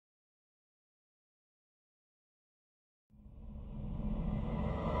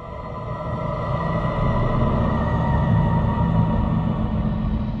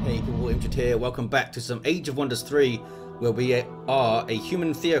here. Welcome back to some Age of Wonders 3, where we are a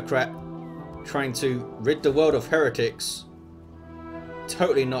human theocrat trying to rid the world of heretics.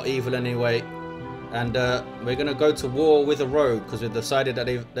 Totally not evil anyway. And we're going to go to war with a rogue because we've decided that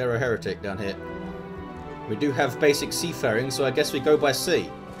they're a heretic down here. We do have basic seafaring, so I guess we go by sea.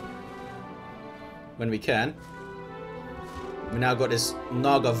 When we can. We now got this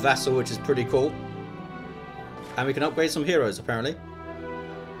Naga vassal, which is pretty cool. And we can upgrade some heroes, apparently.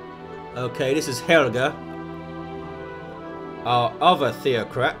 Okay, this is Helga, our other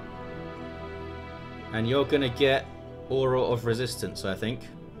Theocrat. And you're going to get Aura of Resistance, I think.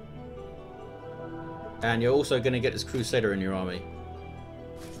 And you're also going to get this Crusader in your army.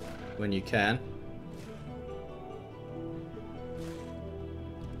 When you can.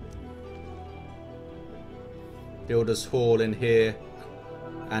 Builder's Hall in here.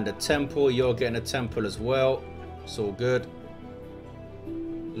 And a temple. You're getting a temple as well. It's all good.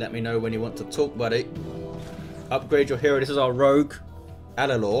 Let me know when you want to talk, buddy. Upgrade your hero. This is our rogue,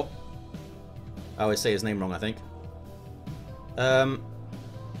 Alalor. I always say his name wrong, I think.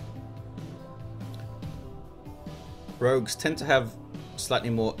 Rogues tend to have slightly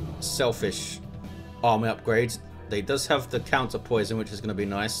more selfish army upgrades. They does have the counter poison, which is going to be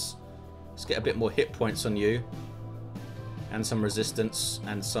nice. Let's get a bit more hit points on you. And some resistance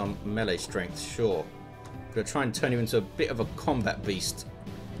and some melee strength, sure. Gonna try and turn you into a bit of a combat beast.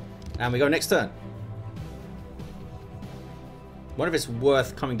 And we go next turn. Wonder if it's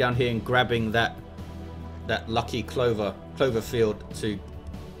worth coming down here and grabbing that lucky clover field to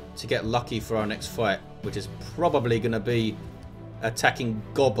get lucky for our next fight, which is probably gonna be attacking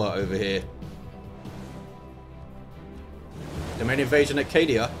Gobber over here. Domain invasion at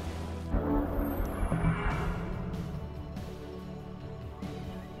Cadia.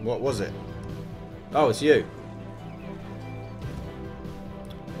 What was it? Oh, it's you.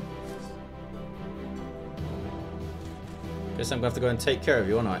 Guess I'm going to have to go and take care of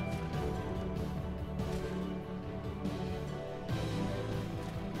you, aren't I?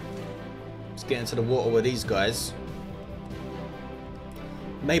 Let's get into the water with these guys.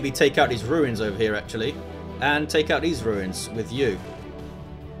 Maybe take out these ruins over here, actually. And take out these ruins with you.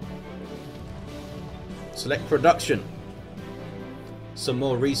 Select production. Some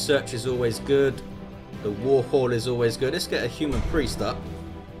more research is always good. The war hall is always good. Let's get a human priest up.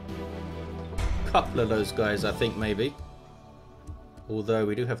 Couple of those guys, I think, maybe. Although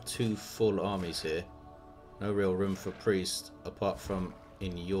we do have 2 full armies here. No real room for priest apart from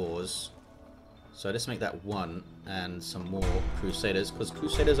in yours. So let's make that 1 and some more crusaders, because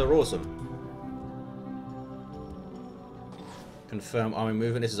crusaders are awesome. Confirm army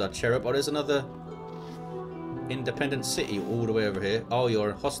movement. This is our cherub. Oh, there's another independent city all the way over here. Oh, you're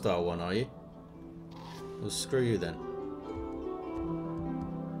a hostile one, are you? Well, screw you then.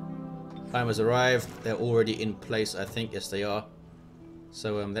 Time has arrived. They're already in place, I think. Yes, they are.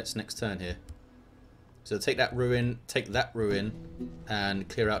 So that's next turn here. So take that ruin, and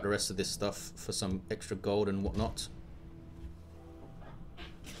clear out the rest of this stuff for some extra gold and whatnot.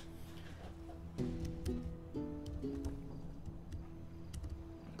 I'm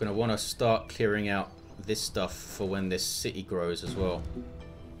going to want to start clearing out this stuff for when this city grows as well.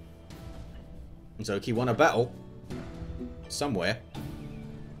 So he won a battle somewhere.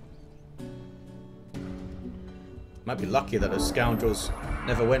 Might be lucky that those scoundrels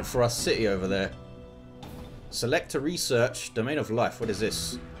never went for our city over there. Select to research. Domain of life. What is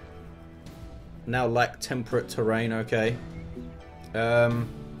this? Now like temperate terrain. Okay.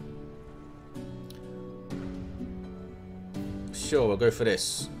 Sure, we'll go for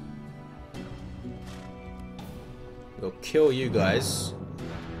this. We'll kill you guys.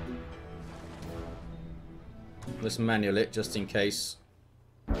 Let's manual it just in case.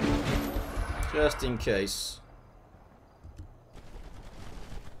 Just in case.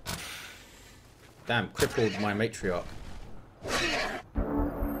 Damn, crippled my matriarch.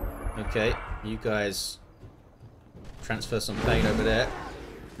 Okay, you guys transfer some pain over there.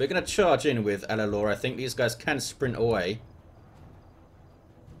 We're going to charge in with Alalor. I think these guys can sprint away.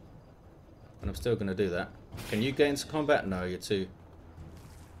 And I'm still going to do that. Can you get into combat? No, you're too...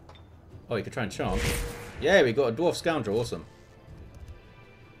 Oh, you could try and charm. Yeah, we got a dwarf scoundrel. Awesome.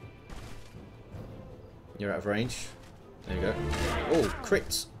 You're out of range. There you go. Oh,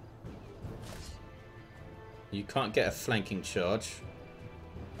 crits. You can't get a flanking charge.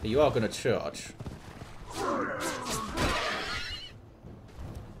 But you are going to charge.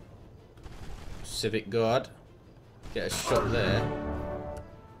 Civic Guard. Get a shot there.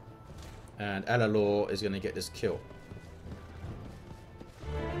 And Alalor is going to get this kill.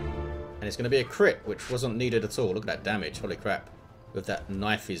 And it's going to be a crit, which wasn't needed at all. Look at that damage. Holy crap. With that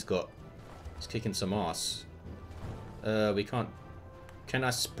knife he's got. He's kicking some ass. We can't... Can I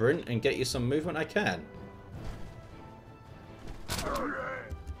sprint and get you some movement? I can.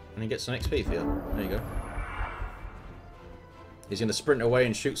 And he gets some XP for you. There you go. He's going to sprint away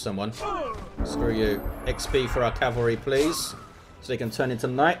and shoot someone. Screw you. XP for our cavalry, please. So they can turn into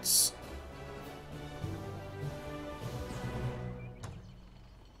knights.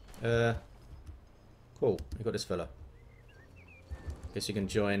 Cool. We got this fella. Guess you can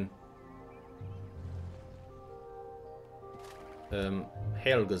join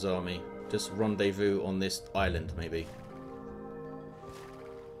Helga's army. Just rendezvous on this island, maybe.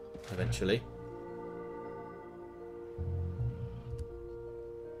 Eventually.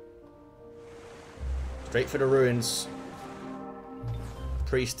 Straight for the ruins.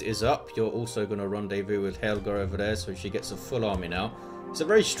 Priest is up. You're also going to rendezvous with Helga over there, so she gets a full army now. It's a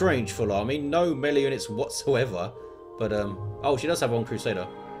very strange full army. No melee units whatsoever. But, oh, she does have one Crusader.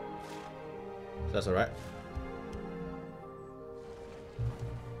 So that's alright.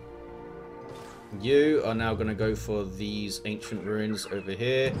 You are now going to go for these ancient ruins over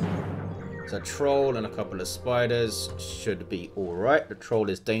here. There's a troll and a couple of spiders. Should be alright. The troll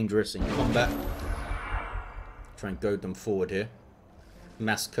is dangerous in combat. Try and goad them forward here.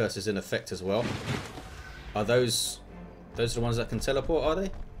 Mass curse is in effect as well. Are those are the ones that can teleport, are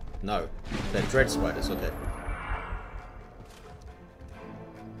they? No. They're dread spiders, okay.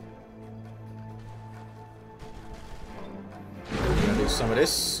 We're gonna do some of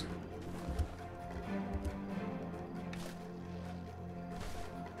this.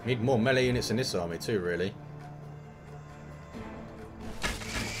 Need more melee units in this army too, really.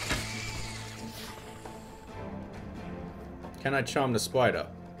 Can I charm the spider?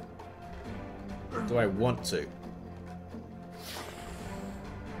 Do I want to?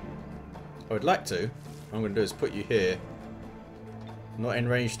 I would like to. What I'm going to do is put you here. Not in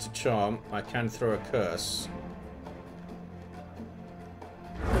range to charm. I can throw a curse.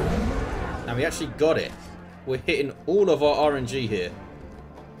 And we actually got it. We're hitting all of our RNG here.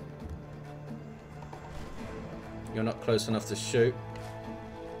 You're not close enough to shoot.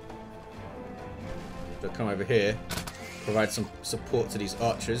 They'll come over here. Provide some support to these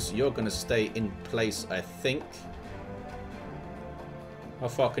archers. You're going to stay in place, I think. How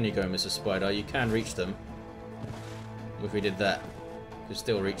far can you go, Mr. Spider? You can reach them. If we did that, you could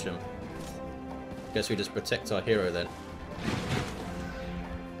still reach them. Guess we just protect our hero then.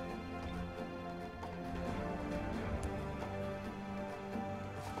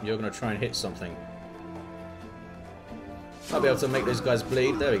 You're going to try and hit something. I'll be able to make those guys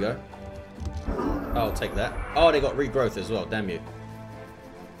bleed. There we go. I'll take that. Oh, they got regrowth as well. Damn you.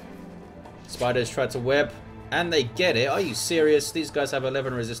 Spiders tried to web. And they get it. Are you serious? These guys have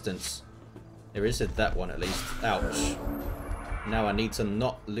 11 resistance. There is that one at least. Ouch. Now I need to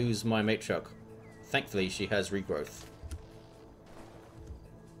not lose my matriarch. Thankfully, she has regrowth.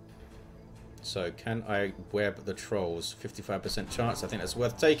 So, can I web the trolls? 55% chance. I think that's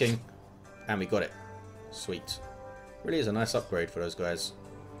worth taking. And we got it. Sweet. Really is a nice upgrade for those guys.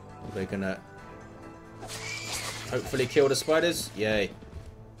 We're gonna hopefully kill the spiders. Yay.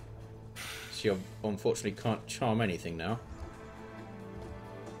 She unfortunately can't charm anything now.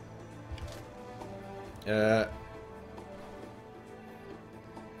 I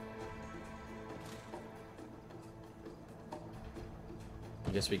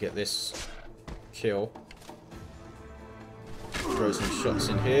guess we get this kill. Throw some shots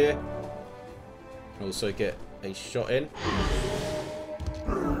in here. Also get a shot in.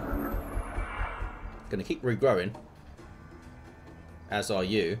 Gonna keep regrowing. As are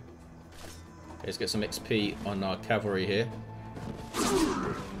you. Let's get some XP on our cavalry here.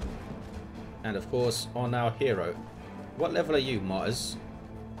 And of course on our hero. What level are you, Martyrs?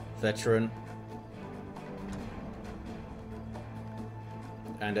 Veteran.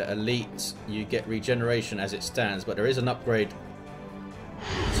 And at Elite you get regeneration as it stands, but there is an upgrade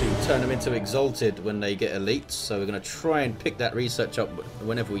to turn them into Exalted when they get Elite, so we're going to try and pick that research up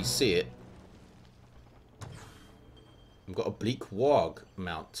whenever we see it. We've got a Bleak Warg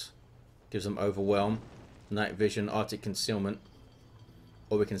mount. Gives them Overwhelm, Night Vision, Arctic Concealment,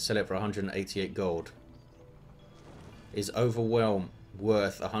 or we can sell it for 188 gold. Is Overwhelm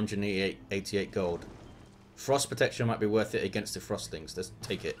worth 188 gold? Frost Protection might be worth it against the Frostlings. Let's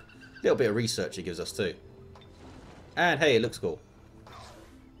take it. A little bit of research it gives us too. And hey, it looks cool.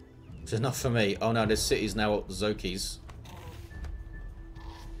 Which is enough for me. Oh no, this city's now Zoki's.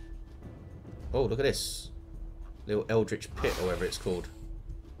 Oh, look at this. Little Eldritch Pit, or whatever it's called.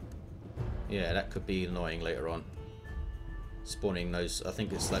 Yeah, that could be annoying later on. Spawning those, I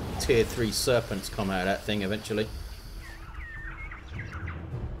think it's like tier 3 serpents come out of that thing eventually.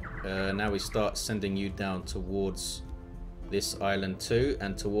 Now we start sending you down towards this island too,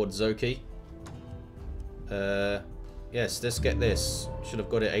 and towards Zoki. Yes, let's get this. Should have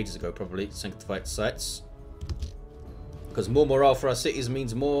got it ages ago, probably. Sanctified sites. Because more morale for our cities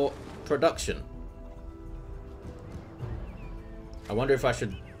means more production. I wonder if I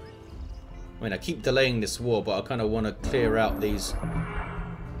should... I mean, I keep delaying this war, but I kind of want to clear out these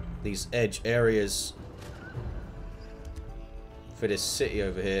edge areas for this city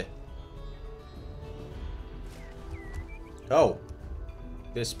over here. Oh!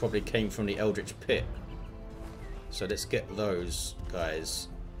 This probably came from the Eldritch Pit. So let's get those guys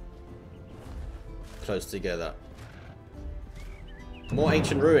close together. More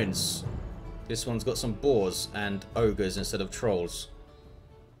ancient ruins. This one's got some boars and ogres instead of trolls.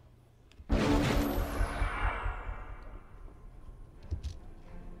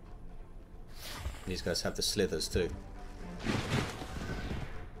 These guys have the slithers too.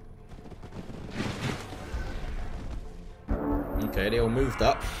 Okay, they all moved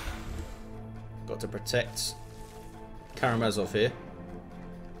up. Got to protect Karamazov here,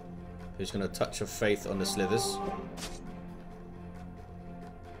 who's going to touch of faith on the slithers.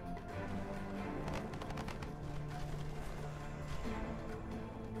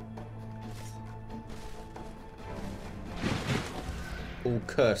 All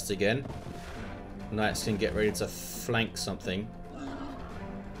cursed again. Knights can get ready to flank something.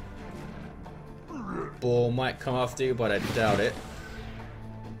 Boar might come after you, but I doubt it.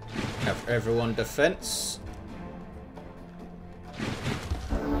 Have everyone defense.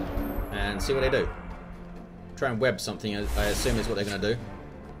 And see what they do. Try and web something, I assume is what they're going to do.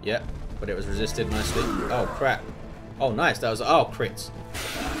 Yep, but it was resisted nicely. Oh, crap. Oh, nice. That was... Oh, crits.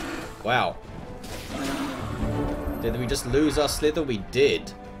 Wow. Did we just lose our slither? We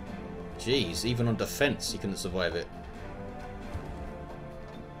did. Jeez, even on defense, you couldn't survive it.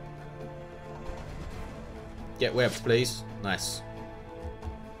 Get webbed, please. Nice.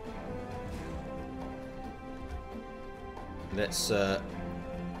 Let's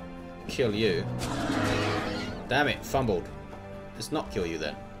kill you. Damn it, fumbled. Let's not kill you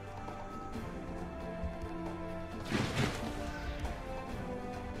then.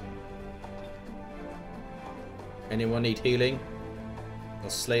 Anyone need healing? Or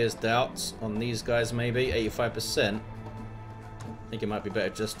Slayer's doubts on these guys maybe? 85%. I think it might be better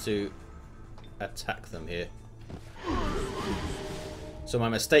just to attack them here. So my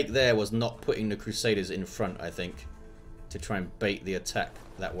mistake there was not putting the Crusaders in front, I think. To try and bait the attack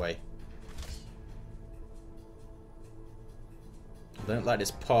that way. I don't like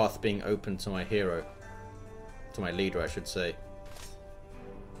this path being open to my hero. To my leader, I should say.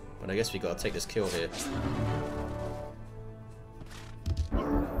 But I guess we gotta take this kill here.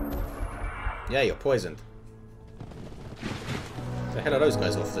 Yeah, you're poisoned. What the hell are those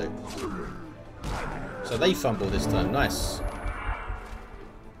guys off to? So they fumble this time. Nice.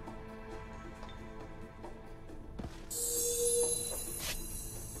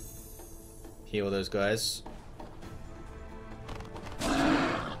 Heal those guys.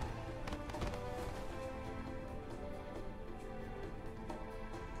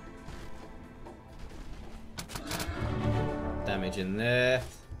 Damage in there.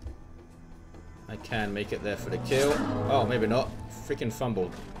 I can make it there for the kill. Oh, maybe not. Freaking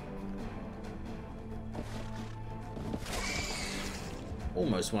fumbled.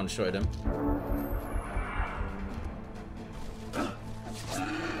 Almost one-shotted him.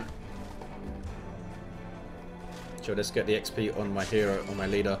 Sure, let's get the XP on my hero, on my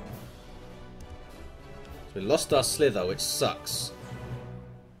leader. So we lost our slither, which sucks.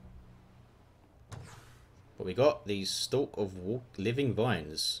 But we got the stalk of living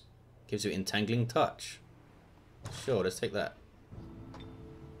vines. Gives you entangling touch. Sure, let's take that.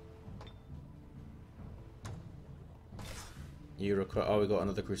 You require... Oh, we got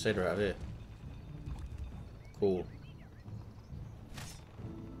another Crusader out of here. Cool.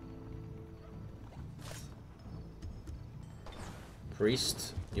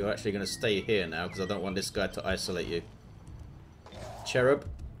 Priest, you're actually going to stay here now because I don't want this guy to isolate you. Cherub,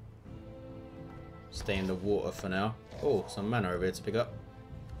 stay in the water for now. Oh, some mana over here to pick up.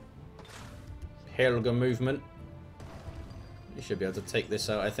 Helga movement. You should be able to take this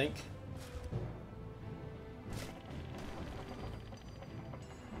out, I think.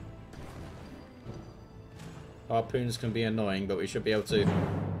 Harpoons can be annoying, but we should be able to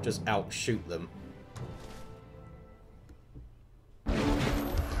just outshoot them.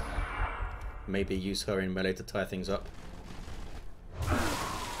 Maybe use her in melee to tie things up.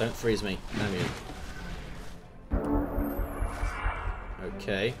 Don't freeze me, damn you.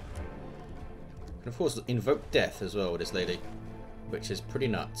 Okay. And of course invoke death as well with this lady. which is pretty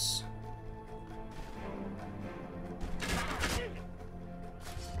nuts.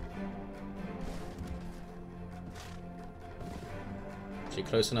 Is she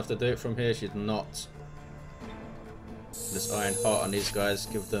close enough to do it from here? She's not. This Iron Heart on these guys,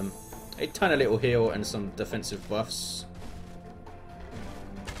 give them a tiny little heal and some defensive buffs.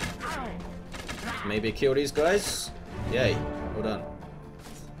 Maybe kill these guys. Yay, well done.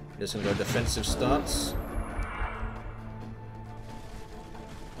 Just gonna go defensive stance.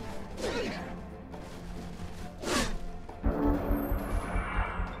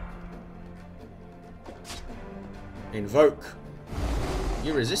 Invoke.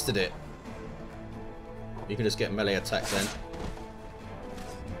 You resisted it. You can just get melee attack then.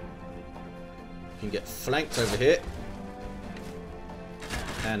 You can get flanked over here.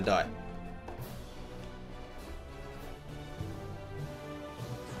 And die.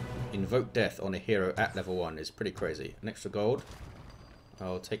 Invoke death on a hero at level 1 is pretty crazy. An extra gold.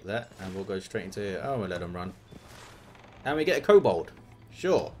 I'll take that and we'll go straight into here. Oh, we'll let them run. And we get a kobold.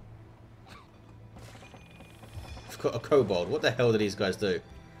 Sure. We've got a kobold. What the hell do these guys do?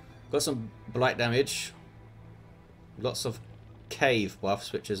 Got some blight damage. Lots of cave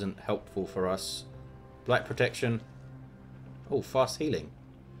buffs, which isn't helpful for us. Blight protection. Oh, fast healing.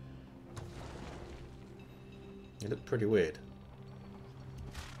 They look pretty weird.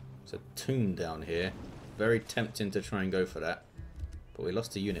 There's a tomb down here. Very tempting to try and go for that. But we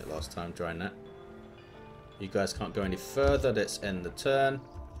lost a unit last time trying that. You guys can't go any further. Let's end the turn.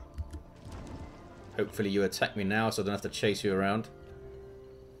 Hopefully you attack me now so I don't have to chase you around.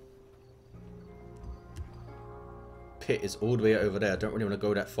 Pit is all the way over there. I don't really want to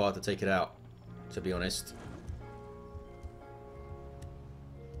go that far to take it out, to be honest.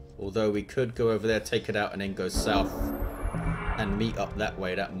 Although we could go over there, take it out, and then go south and meet up that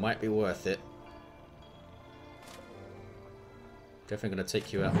way. That might be worth it. Definitely going to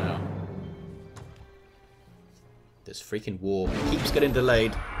take you out now. This freaking war keeps getting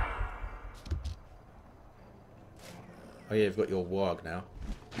delayed. Oh yeah, you've got your warg now.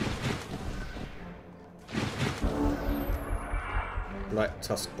 Blight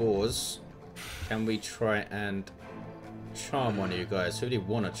Tusk Boars. Can we try and charm one of you guys? Who do you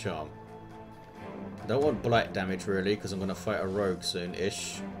want to charm? I don't want blight damage really, because I'm going to fight a rogue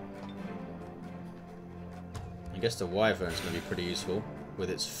soon-ish. I guess the Wyvern's going to be pretty useful with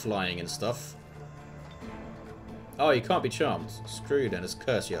its flying and stuff. Oh, you can't be charmed. Screw you then, let's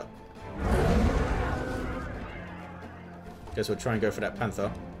curse you. Guess we'll try and go for that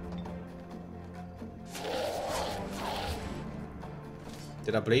panther.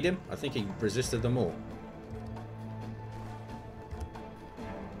 Did I bleed him? I think he resisted them all.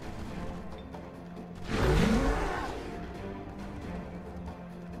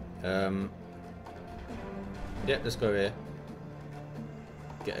 Yep, let's go here.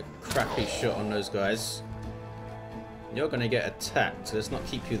 Get a crappy shot on those guys. You're going to get attacked, so let's not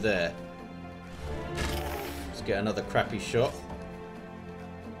keep you there. Let's get another crappy shot.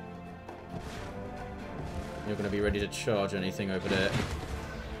 You're going to be ready to charge anything over there.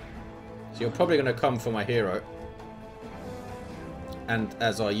 So you're probably going to come for my hero. And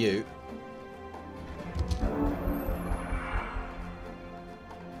as are you.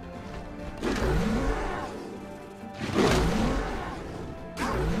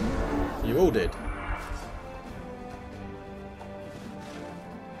 You all did.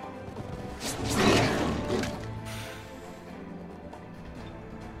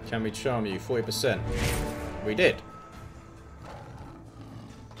 Can we charm you? 40%. We did.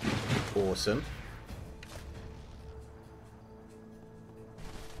 Awesome.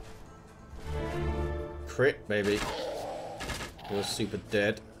 Crit, baby. You're super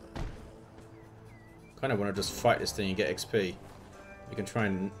dead. Kind of want to just fight this thing and get XP. You can try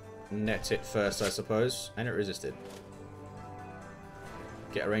and net it first, I suppose. And it resisted.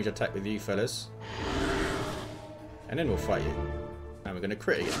 Get a range attack with you fellas. And then we'll fight you. And we're going to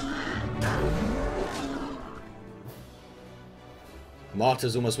crit again.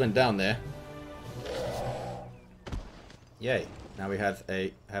 Martyrs almost went down there. Yay. Now we have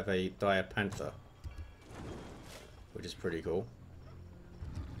a dire panther. Which is pretty cool.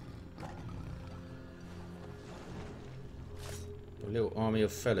 A little army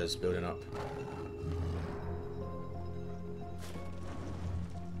of fellas building up.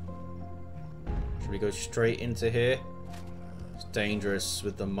 Should we go straight into here? It's dangerous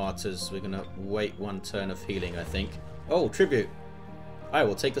with the martyrs. We're gonna wait one turn of healing, I think. Oh, tribute! I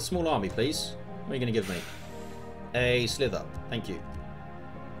will take a small army, please. What are you gonna give me? A slither. Thank you.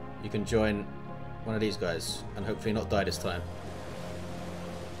 You can join one of these guys and hopefully not die this time.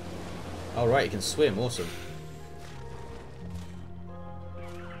 Alright, you can swim. Awesome.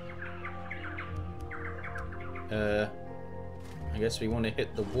 I guess we want to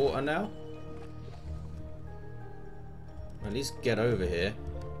hit the water now. At least get over here.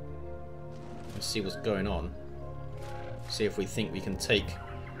 Let's see what's going on. See if we think we can take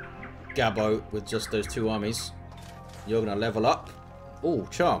Gabbo with just those 2 armies. You're going to level up. Oh,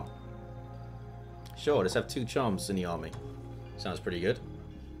 charm. Sure, let's have 2 charms in the army. Sounds pretty good.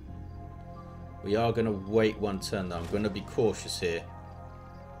 We are going to wait 1 turn though. I'm going to be cautious here.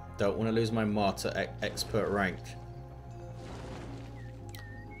 Don't want to lose my martyr expert rank.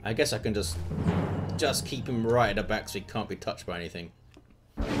 I guess I can just keep him right at the back so he can't be touched by anything.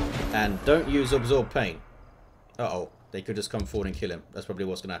 And don't use absorb pain. Uh-oh. They could just come forward and kill him. That's probably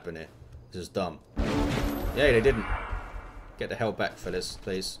what's going to happen here. This is dumb. Yeah, they didn't. Get the hell back, fellas,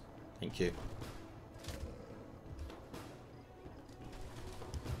 please. Thank you.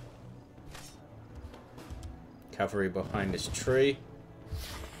 Cavalry behind this tree.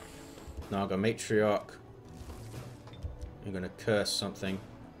 Now I've got Matriarch. I'm going to curse something.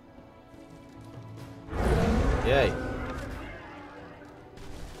 Yay.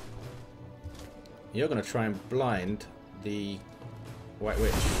 You're going to try and blind the White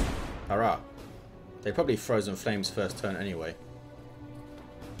Witch. Hurrah. They probably Frozen Flames first turn anyway.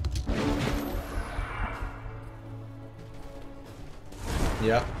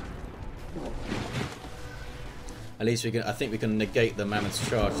 Yeah. At least we can. I think we can negate the Mammoth's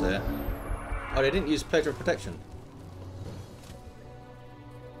charge there. Oh, they didn't use Pledge of Protection.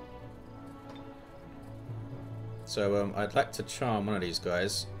 So I'd like to charm one of these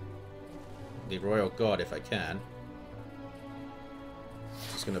guys. The Royal Guard if I can.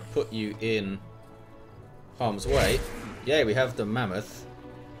 Just going to put you in harm's way. Yeah, we have the Mammoth.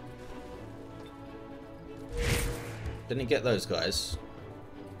 Didn't get those guys.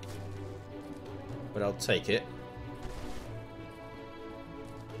 But I'll take it.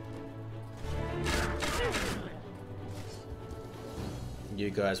 You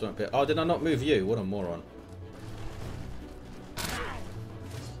guys won't be... Oh, did I not move you? What a moron.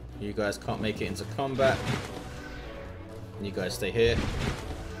 You guys can't make it into combat. You guys stay here.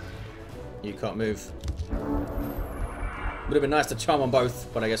 You can't move. Would have been nice to charm on both,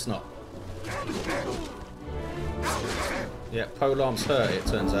 but I guess not. Yeah, Polearm's hurt, it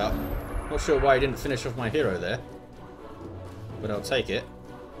turns out. Not sure why he didn't finish off my hero there. But I'll take it.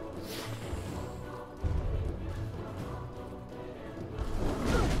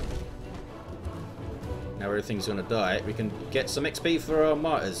 Now everything's gonna die. We can get some XP for our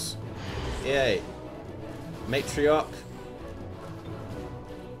martyrs. Yay. Matriarch.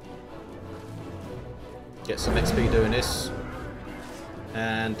 Get some XP doing this.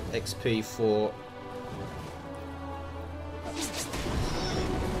 And XP for...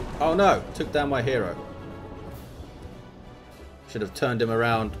 Oh no! Took down my hero. Should have turned him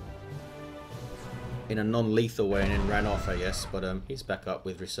around in a non-lethal way and then ran off, I guess. But he's back up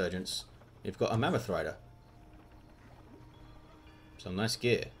with Resurgence. We've got a Mammoth Rider. Some nice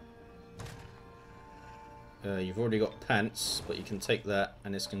gear. You've already got pants, but you can take that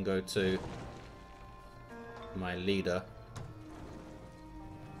and this can go to my leader.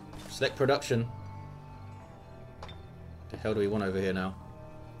 Select production. What the hell do we want over here now?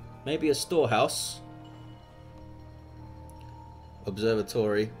 Maybe a storehouse.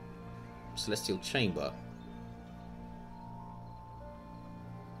 Observatory. Celestial chamber.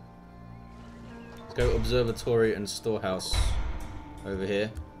 Let's go observatory and storehouse over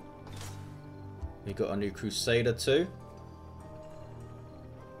here. We got a new Crusader too.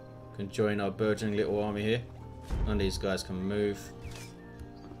 Can join our burgeoning little army here. None of these guys can move.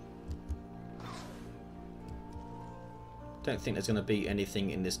 Don't think there's going to be anything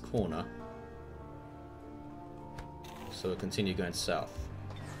in this corner. So we'll continue going south.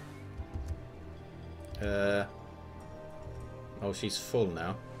 Oh, she's full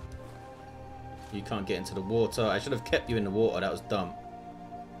now. You can't get into the water. I should have kept you in the water. That was dumb.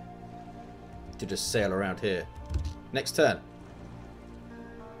 To just sail around here. Next turn.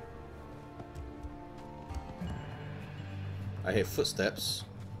 I hear footsteps.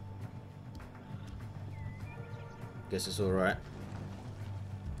 Guess it's alright.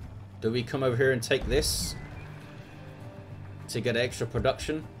 Do we come over here and take this? To get extra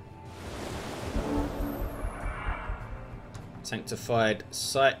production? Sanctified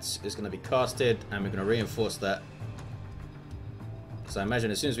Sights is going to be casted, and we're going to reinforce that. So I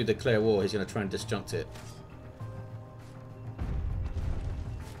imagine as soon as we declare war, he's going to try and disjunct it.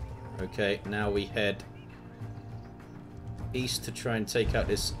 Okay, now we head east to try and take out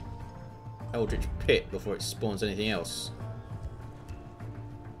this Eldritch Pit before it spawns anything else.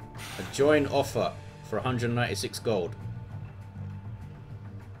 A join offer for 196 gold.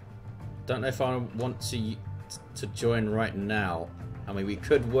 Don't know if I want to to join right now. I mean, we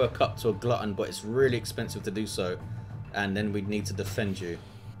could work up to a glutton, but it's really expensive to do so. And then we'd need to defend you.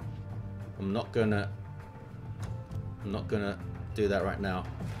 I'm not gonna do that right now.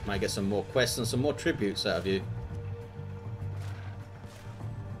 Might get some more quests and some more tributes out of you.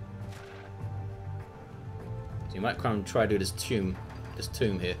 So you might come and try to do this tomb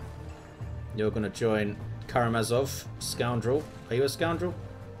here. You're gonna join Karamazov, scoundrel. Are you a scoundrel?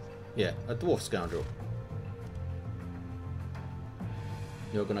 Yeah, a dwarf scoundrel.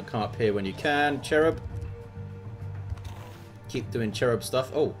 You're gonna come up here when you can, cherub. Keep doing cherub stuff.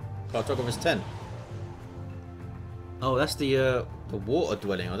 Oh, Cartographer's 10. Oh, that's the water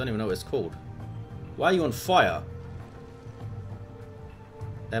dwelling. I don't even know what it's called. Why are you on fire?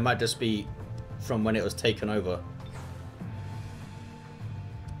 That might just be from when it was taken over.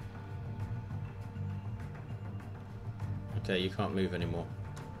 Okay, you can't move anymore.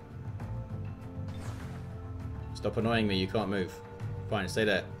 Stop annoying me, you can't move. Fine, stay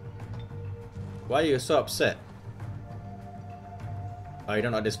there. Why are you so upset? Oh, you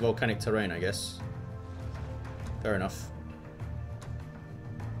don't like this volcanic terrain, I guess. Fair enough.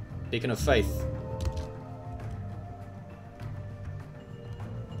 Beacon of Faith.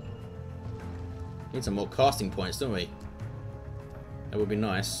 Need some more casting points, don't we? That would be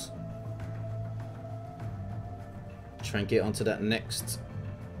nice. Try and get onto that next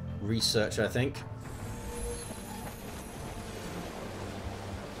research, I think.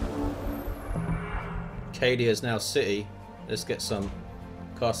 Cadia is now city. Let's get some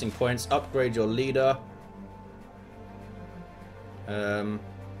casting points. Upgrade your leader. Oh,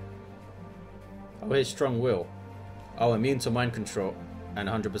 here's strong will. Oh, immune to mind control and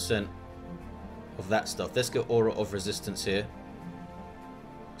 100% of that stuff. Let's get aura of resistance here.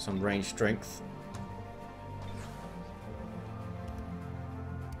 Some range strength.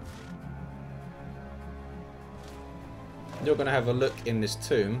 You're going to have a look in this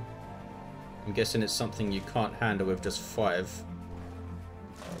tomb. I'm guessing it's something you can't handle with just 5.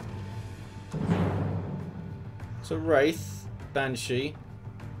 So Wraith, Banshee.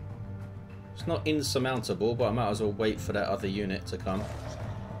 It's not insurmountable, but I might as well wait for that other unit to come.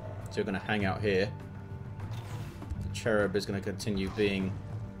 So you're going to hang out here. The Cherub is going to continue being...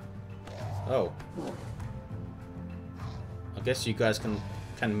 Oh. I guess you guys can...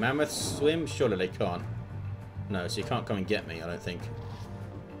 Can mammoths swim? Surely they can't. No, so you can't come and get me, I don't think.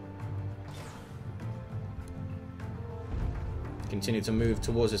 Continue to move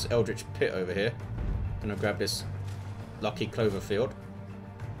towards this Eldritch Pit over here. Gonna grab this Lucky Cloverfield.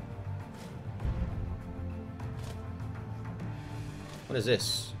 What is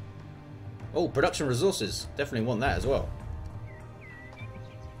this? Oh, production resources. Definitely want that as well.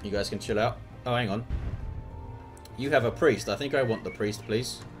 You guys can chill out. Oh, hang on. You have a priest. I think I want the priest,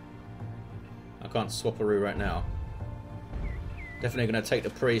 please. I can't swap-a-roo right now. Definitely going to take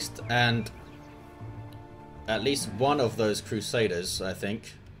the priest and at least one of those crusaders, I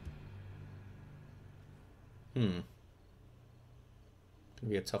think. Gonna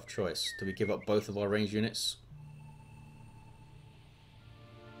be a tough choice. Do we give up both of our range units?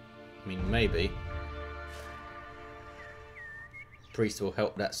 I mean, maybe. Priest will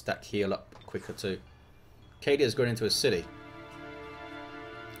help that stack heal up quicker too. Cadia's going into a city.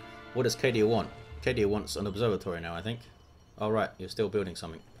 What does Cadia want? Cadia wants an observatory now, I think. Alright, you're still building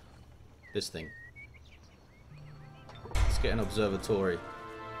something. This thing. Let's get an observatory.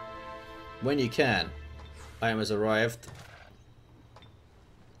 When you can. Item has arrived.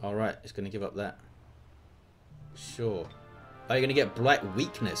 Alright, it's going to give up that. Sure. Are you going to get Blight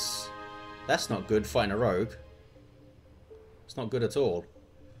Weakness? That's not good fighting a rogue. It's not good at all.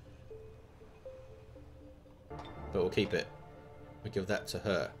 But we'll keep it. We'll give that to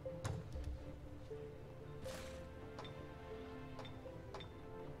her.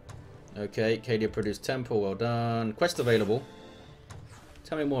 Okay, Cadia produced Temple, well done. Quest available.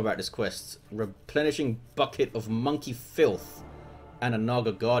 Tell me more about this quest. Replenishing bucket of monkey filth and a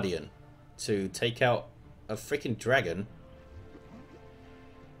Naga Guardian to take out a freaking dragon.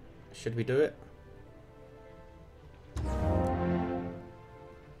 Should we do it?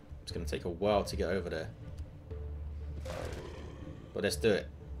 It's going to take a while to get over there. But let's do it.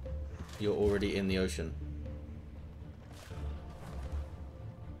 You're already in the ocean.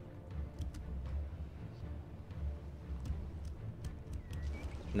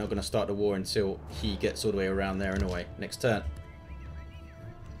 Not going to start the war until he gets all the way around there anyway. Next turn.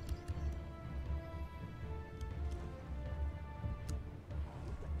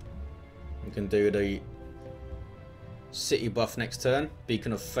 We can do the city buff next turn.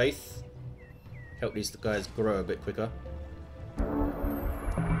 Beacon of Faith. Help these guys grow a bit quicker.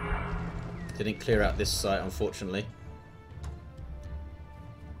 Didn't clear out this site, unfortunately.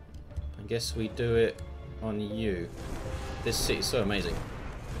 I guess we do it on you. This city's so amazing.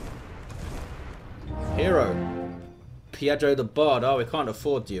 Hero. Piaggio the Bard. Oh, we can't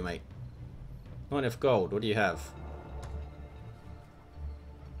afford you, mate. Not enough gold. What do you have?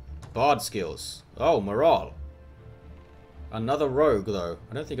 Bard skills. Oh, morale. Another rogue, though.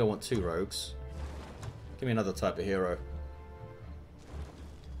 I don't think I want 2 rogues. Give me another type of hero.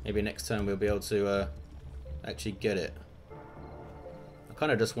 Maybe next turn we'll be able to actually get it. I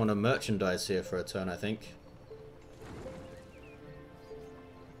kind of just want to merchandise here for a turn, I think.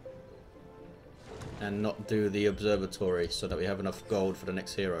 And not do the observatory so that we have enough gold for the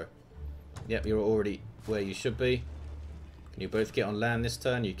next hero. Yep, you're already where you should be. Can you both get on land this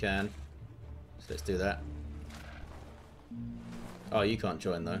turn? You can. So let's do that. Oh, you can't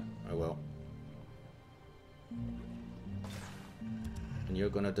join though. Oh well. And you're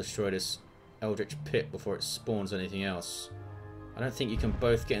going to destroy this Eldritch Pit before it spawns anything else. I don't think you can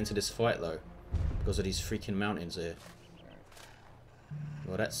both get into this fight though, because of these freaking mountains here.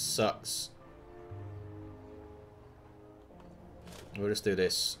 Well, that sucks. We'll just do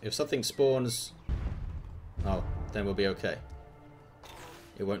this. If something spawns, oh, then we'll be okay.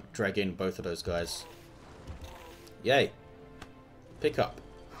 It won't drag in both of those guys. Yay. Pick up.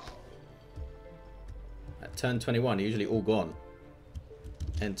 At turn 21, they're usually all gone.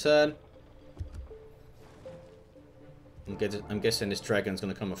 End turn. I'm guessing this dragon's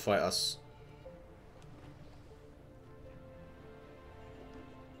going to come and fight us.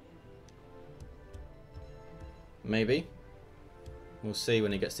 Maybe. We'll see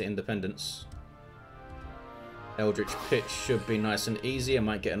when he gets to independence. Eldritch Pit should be nice and easy. I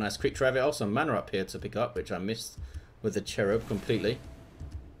might get a nice quick travel. Also, mana up here to pick up, which I missed with the cherub completely.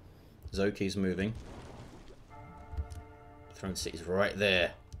 Zoki's moving. Throne City's right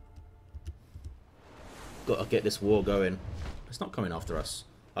there. Gotta get this war going. It's not coming after us.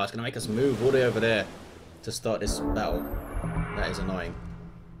 Oh, it's gonna make us move all the way over there to start this battle. That is annoying.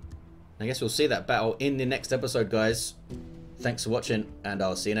 I guess we'll see that battle in the next episode, guys. Thanks for watching, and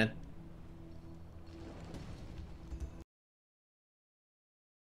I'll see you then.